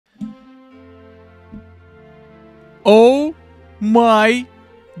Oh my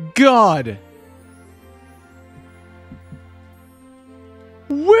god.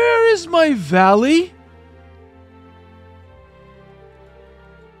 Where is my valley?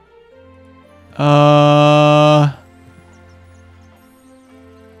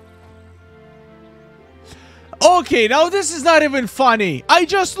 Okay, now this is not even funny. I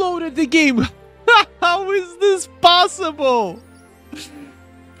just loaded the game. How is this possible?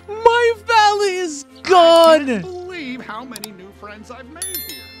 My valley is gone. I can't believe how many new friends I've made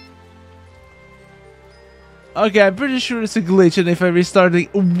here. Okay, I'm pretty sure it's a glitch, and if I restart the...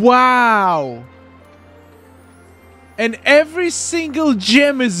 Wow! And every single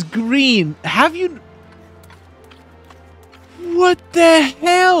gem is green. Have you... What the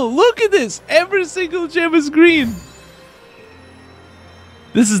hell? Look at this! Every single gem is green.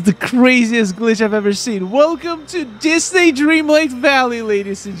 This is the craziest glitch I've ever seen. Welcome to Disney Dreamlight Valley,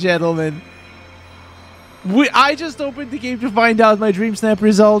 ladies and gentlemen. I just opened the game to find out my Dreamsnap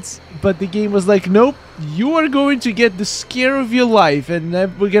results, but the game was like, nope, you are going to get the scare of your life, and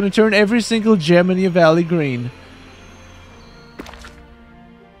we're going to turn every single gem in your valley green.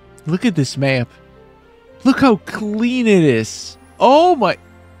 Look at this map. Look how clean it is. Oh my...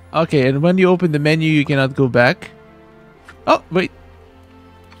 Okay, and when you open the menu, you cannot go back. Oh, wait.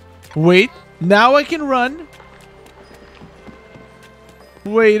 Wait, now I can run.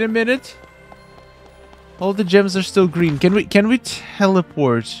 Wait a minute. All the gems are still green. Can we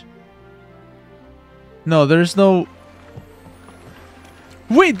teleport? No, there's no...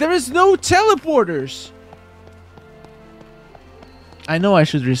 Wait, there is no teleporters! I know I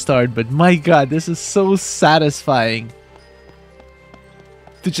should restart, but my god, this is so satisfying.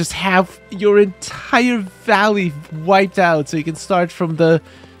 To just have your entire valley wiped out so you can start from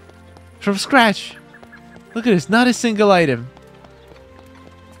scratch. Look at this, not a single item.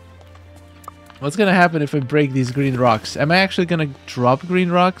 What's gonna happen if I break these green rocks? Am I actually gonna drop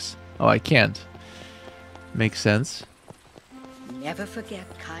green rocks? Oh, I can't. Makes sense. Never forget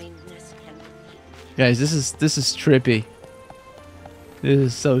kindness, Henry. Guys, this is trippy. This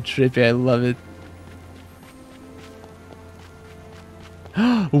is so trippy. I love it.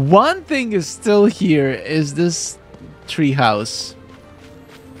 One thing is still here is this treehouse.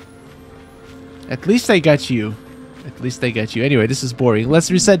 At least I got you. At least I got you. Anyway, this is boring. Let's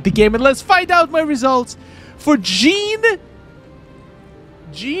reset the game and let's find out my results for Gene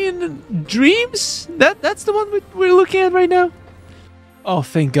Dreams? That's the one we're looking at right now? Oh,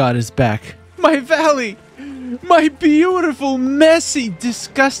 thank God it's back. My valley! My beautiful, messy,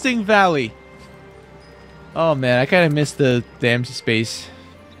 disgusting valley. Oh man, I kind of missed the empty space.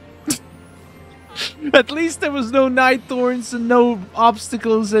 At least there was no night thorns and no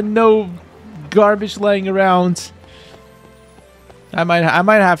obstacles and no garbage laying around. I might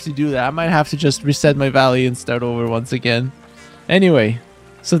have to do that. I might have to just reset my valley and start over once again. Anyway,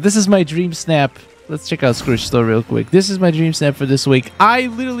 so this is my Dreamsnap. Let's check out Scrooge store real quick. This is my Dreamsnap for this week. I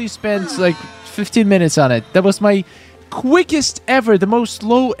literally spent like 15 minutes on it. That was my quickest ever, the most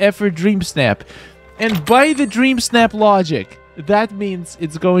low effort Dreamsnap. And by the Dreamsnap logic, that means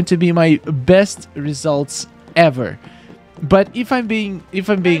it's going to be my best results ever. But if I'm being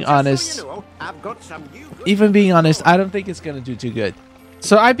honest, I don't think it's gonna do too good.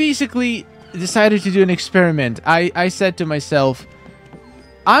 So I basically decided to do an experiment. I said to myself,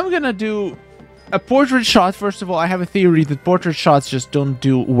 I'm gonna do a portrait shot. First of all, I have a theory that portrait shots just don't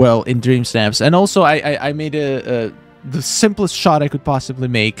do well in Dreamsnaps. And also I made the simplest shot I could possibly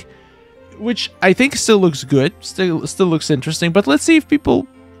make, which I think still looks good, still looks interesting. But let's see if people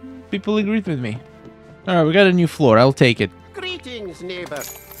agree with me. All right, we got a new floor. I'll take it. Greetings, neighbor.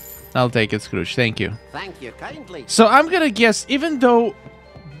 I'll take it, Scrooge. Thank you. Thank you kindly. So I'm gonna guess, even though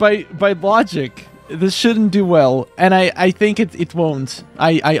by logic this shouldn't do well, and I think it won't.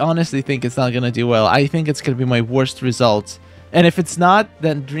 I honestly think it's not gonna do well. I think it's gonna be my worst result. And if it's not,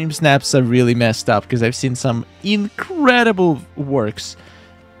 then Dreamsnaps are really messed up, because I've seen some incredible works.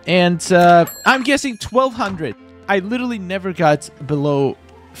 And I'm guessing 1200. I literally never got below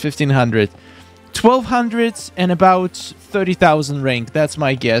 1500. 1200 and about 30,000 rank. That's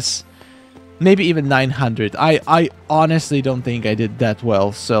my guess. Maybe even 900. I honestly don't think I did that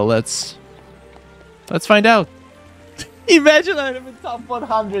well. So let's find out. Imagine I'm in top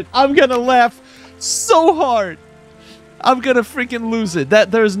 100. I'm gonna laugh so hard. I'm gonna freaking lose it.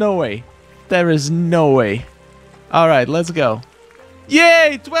 There's no way. There is no way. All right, let's go.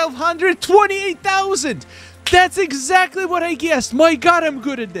 Yay! 1200, 28,000. That's exactly what I guessed. My God, I'm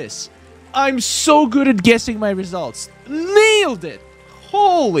good at this. I'm so good at guessing my results. Nailed it.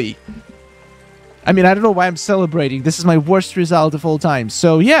 Holy. I mean, I don't know why I'm celebrating. This is my worst result of all time.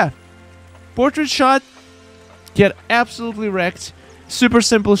 So, yeah. Portrait shot. get absolutely wrecked. Super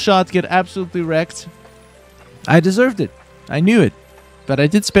simple shot, get absolutely wrecked. I deserved it. I knew it. But I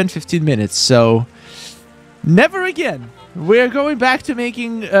did spend 15 minutes, so... Never again! We're going back to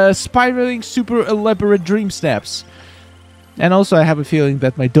making spiraling super elaborate dream snaps. And also I have a feeling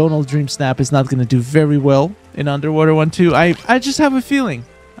that my Donald dream snap is not going to do very well in Underwater 1-2. I just have a feeling.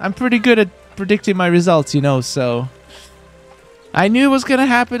 I'm pretty good at predicting my results, you know, so... I knew it was going to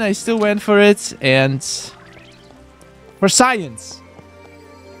happen, I still went for it, and... For science!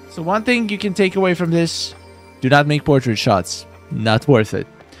 So one thing you can take away from this, do not make portrait shots. Not worth it.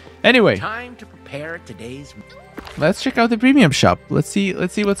 Anyway. Time to prepare today's... Let's check out the premium shop. Let's see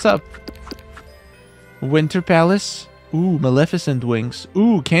what's up. Winter Palace. Ooh, Maleficent Wings.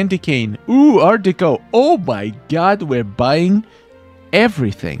 Ooh, Candy Cane. Ooh, Art Deco. Oh my god, we're buying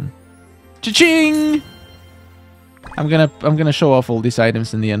everything. Cha-ching! I'm gonna show off all these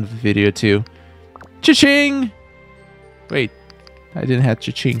items in the end of the video too. Cha-ching! Wait, I didn't have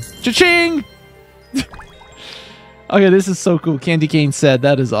cha-ching. Cha-ching! Okay, this is so cool. Candy Cane set.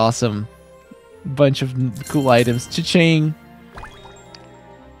 That is awesome. Bunch of cool items. Cha-ching.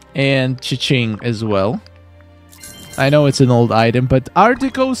 And cha-ching as well. I know it's an old item, but Art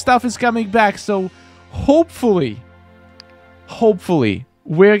Deco stuff is coming back, so hopefully,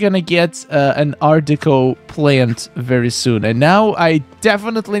 we're gonna get an Art Deco plant very soon. And now I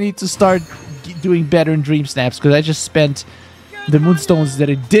definitely need to start doing better in Dream Snaps, because I just spent the Moonstones that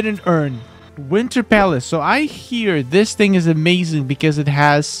I didn't earn. Winter Palace. So I hear this thing is amazing because it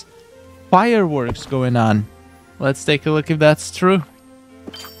has fireworks going on. Let's take a look if that's true.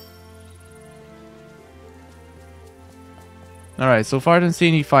 Alright, so far I don't see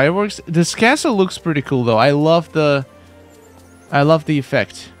any fireworks. This castle looks pretty cool though. I love the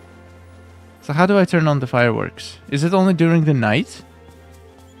effect. So how do I turn on the fireworks? Is it only during the night?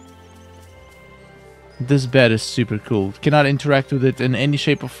 This bed is super cool. Cannot interact with it in any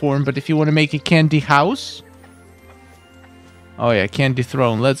shape or form, but if you want to make a candy house... Oh yeah, candy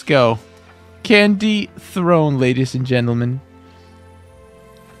throne. Let's go. Candy throne, ladies and gentlemen.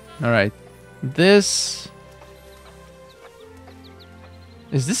 Alright. This...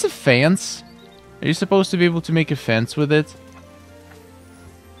 Is this a fence? Are you supposed to be able to make a fence with it?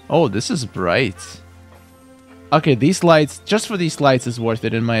 Oh, this is bright. Okay, these lights, just for these lights is worth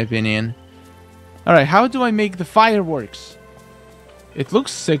it in my opinion. Alright, how do I make the fireworks? It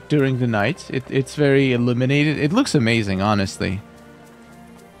looks sick during the night. It's very illuminated. It looks amazing, honestly.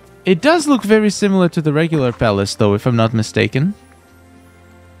 It does look very similar to the regular palace, though, if I'm not mistaken.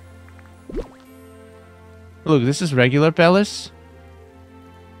 Look, this is regular palace.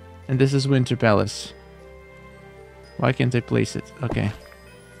 And this is Winter Palace. Why can't I place it? Okay.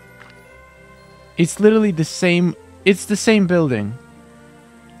 It's literally the same... It's the same building.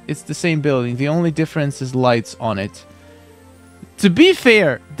 It's the same building. The only difference is lights on it. To be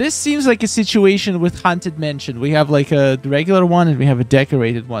fair, this seems like a situation with Haunted Mansion. We have like a regular one and we have a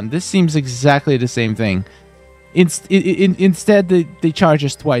decorated one. This seems exactly the same thing. Instead, they charge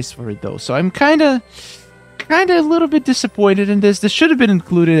us twice for it though. So I'm kind of a little bit disappointed in this. This should have been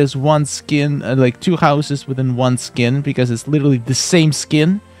included as one skin, like 2 houses within one skin, because it's literally the same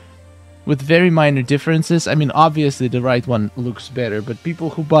skin with very minor differences. I mean, obviously the right one looks better, but people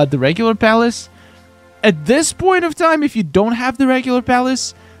who bought the regular palace, at this point of time, if you don't have the regular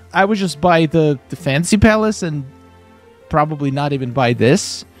palace, I would just buy the fancy palace and probably not even buy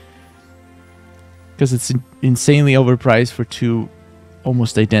this, because it's insanely overpriced for 2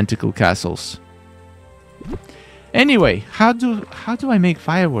 almost identical castles. Anyway, how do I make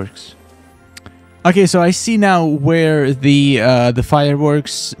fireworks? Okay, so I see now where the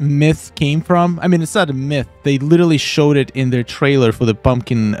fireworks myth came from. I mean, it's not a myth. They literally showed it in their trailer for the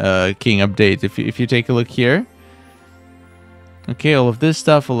Pumpkin King update. If you take a look here. Okay, all of this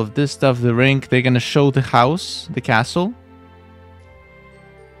stuff, the rink. They're gonna show the house, the castle.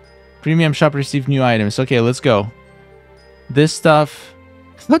 Premium shop received new items. Okay, let's go. This stuff.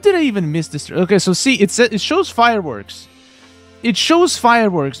 How did I even miss this? Okay, so see, it shows fireworks. It shows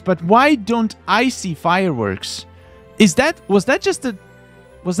fireworks, but why don't I see fireworks? Was that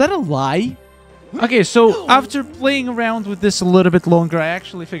a lie? Okay, so after playing around with this a little bit longer, I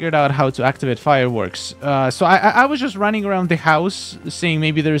actually figured out how to activate fireworks. So I was just running around the house, seeing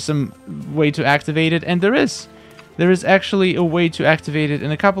maybe there's some way to activate it, and there is. There is actually a way to activate it in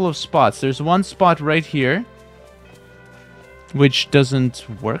a couple of spots. There's one spot right here, which doesn't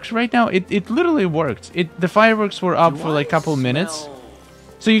work right now. It literally worked. The fireworks were up for like a couple minutes.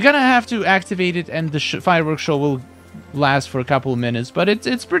 So you're gonna have to activate it, and the fireworks show will last for a couple of minutes. But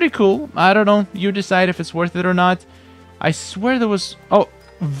it's pretty cool. I don't know. You decide if it's worth it or not. I swear there was... Oh,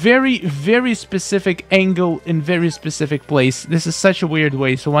 very, very specific angle in very specific place. This is such a weird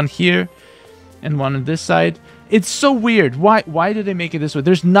way. So one here and one on this side. It's so weird. Why did they make it this way?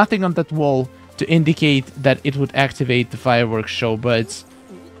 There's nothing on that wall to indicate that it would activate the fireworks show, but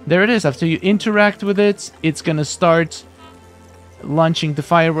there it is. After you interact with it, it's gonna start launching the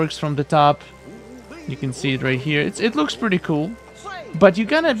fireworks from the top. You can see it right here. It looks pretty cool. But you're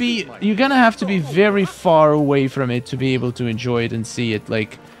gonna have to be very far away from it to be able to enjoy it and see it.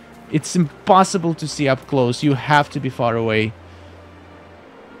 Like, it's impossible to see up close. You have to be far away.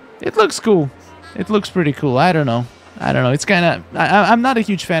 It looks cool. It looks pretty cool. I don't know. It's kind of... I'm not a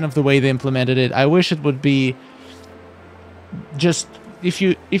huge fan of the way they implemented it. I wish it would be just... If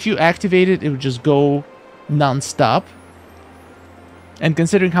you activate it, it would just go non-stop. And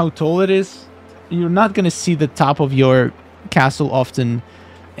considering how tall it is, you're not gonna see the top of your castle often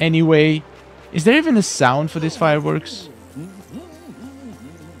anyway. Is there even a sound for these fireworks?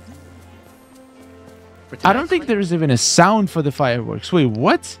 I don't think there's even a sound for the fireworks. Wait,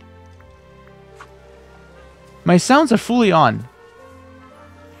 what? My sounds are fully on.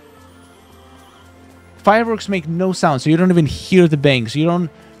 Fireworks make no sound, so you don't even hear the bangs. You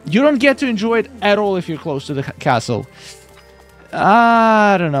don't get to enjoy it at all if you're close to the castle.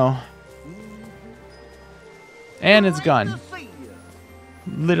 I don't know. And it's gone.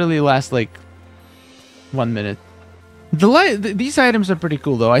 Literally lasts like 1 minute. These items are pretty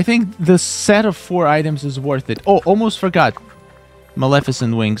cool though. I think the set of 4 items is worth it. Oh, almost forgot.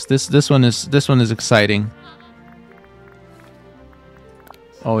 Maleficent wings. This one is exciting.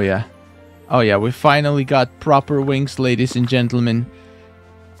 Oh yeah. Oh yeah, we finally got proper wings, ladies and gentlemen.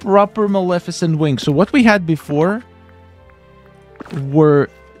 Proper Maleficent wings. So what we had before were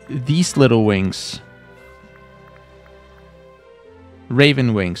these little wings.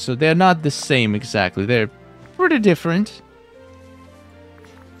 Raven wings. So they're not the same exactly. They're pretty different.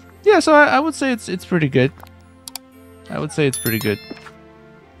 Yeah, so I would say it's pretty good. I would say it's pretty good.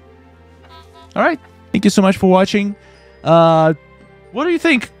 All right. Thank you so much for watching. What do you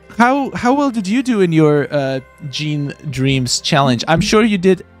think? How well did you do in your Gene Dreams challenge? I'm sure you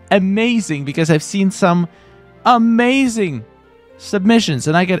did amazing because I've seen some amazing submissions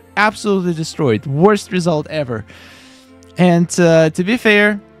and I get absolutely destroyed. Worst result ever. And to be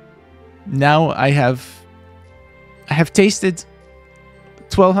fair, now I have tasted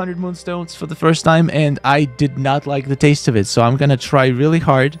 1200 moonstones for the first time and I did not like the taste of it. So I'm gonna try really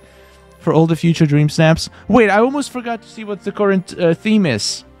hard for all the future Dream Snaps. Wait, I almost forgot to see what the current theme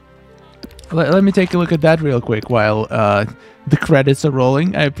is. Let me take a look at that real quick while the credits are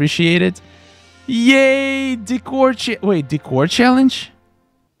rolling. I appreciate it. Yay! Decor challenge?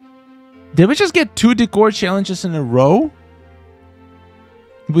 Did we just get 2 decor challenges in a row?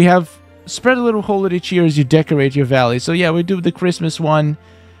 We have spread a little holiday cheer as you decorate your valley. So yeah, we do the Christmas one.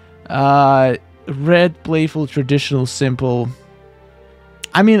 Red, playful, traditional, simple.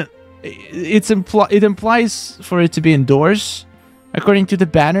 I mean, it implies for it to be indoors, according to the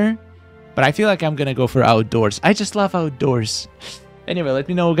banner. But I feel like I'm gonna go for outdoors. I just love outdoors. Anyway, let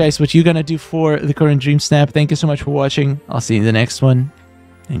me know, guys, what you're gonna do for the current Dream Snap. Thank you so much for watching. I'll see you in the next one,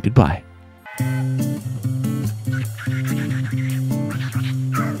 and goodbye.